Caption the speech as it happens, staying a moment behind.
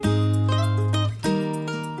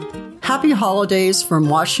Happy holidays from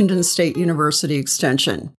Washington State University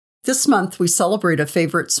Extension. This month, we celebrate a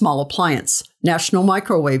favorite small appliance, National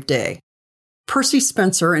Microwave Day. Percy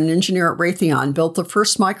Spencer, an engineer at Raytheon, built the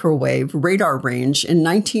first microwave radar range in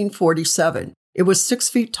 1947. It was 6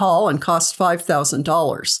 feet tall and cost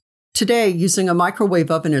 $5,000. Today, using a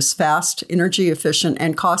microwave oven is fast, energy efficient,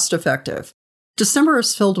 and cost-effective. December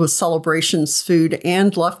is filled with celebrations, food,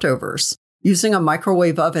 and leftovers. Using a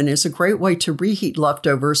microwave oven is a great way to reheat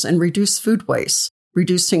leftovers and reduce food waste.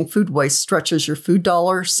 Reducing food waste stretches your food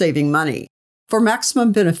dollar, saving money. For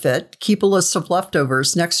maximum benefit, keep a list of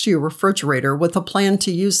leftovers next to your refrigerator with a plan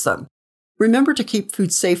to use them. Remember to keep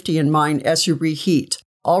food safety in mind as you reheat.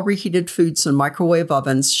 All reheated foods in microwave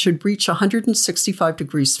ovens should reach 165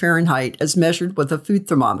 degrees Fahrenheit as measured with a food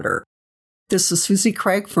thermometer. This is Susie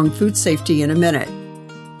Craig from Food Safety in a Minute.